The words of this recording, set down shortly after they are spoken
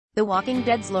The Walking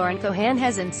Dead's Lauren Cohan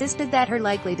has insisted that her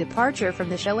likely departure from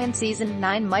the show in Season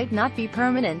 9 might not be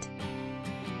permanent.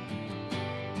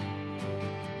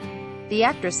 The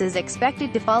actress is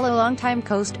expected to follow longtime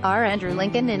co-star Andrew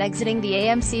Lincoln in exiting the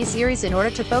AMC series in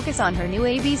order to focus on her new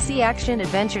ABC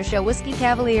action-adventure show Whiskey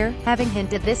Cavalier, having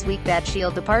hinted this week that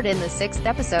she'll depart in the 6th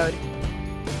episode.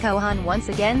 Cohan once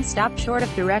again stopped short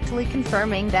of directly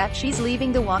confirming that she's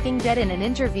leaving The Walking Dead in an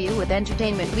interview with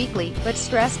Entertainment Weekly, but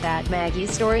stressed that Maggie's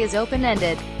story is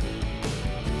open-ended.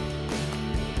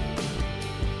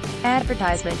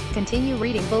 Advertisement. Continue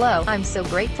reading below. I'm so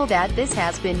grateful that this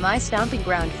has been my stomping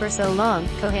ground for so long,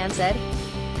 Cohan said.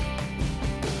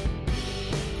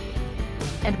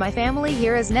 And my family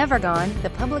here is never gone.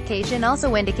 The publication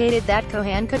also indicated that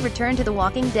Cohan could return to The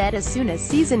Walking Dead as soon as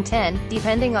Season 10,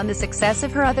 depending on the success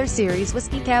of her other series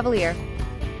Whiskey Cavalier.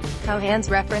 Cohan's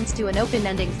reference to an open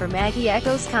ending for Maggie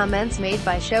echoes comments made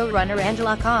by showrunner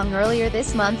Angela Kong earlier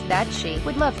this month that she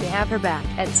would love to have her back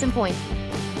at some point.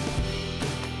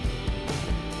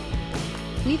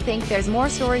 "We think there's more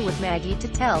story with Maggie to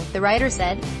tell," the writer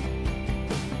said.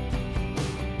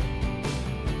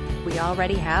 "We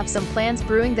already have some plans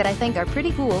brewing that I think are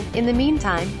pretty cool." In the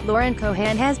meantime, Lauren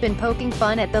Cohan has been poking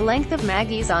fun at the length of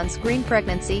Maggie's on-screen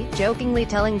pregnancy, jokingly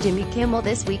telling Jimmy Kimmel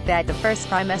this week that the first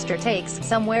trimester takes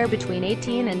somewhere between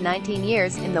 18 and 19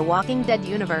 years in the Walking Dead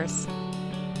universe.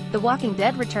 The Walking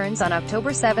Dead returns on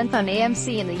October 7th on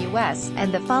AMC in the US,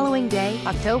 and the following day,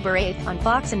 October 8th, on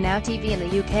Fox and Now TV in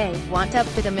the UK. Want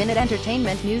up-to-the-minute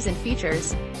entertainment news and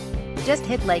features? Just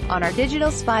hit like on our Digital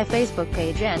Spy Facebook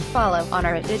page and follow on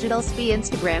our Digital Spy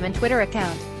Instagram and Twitter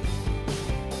account.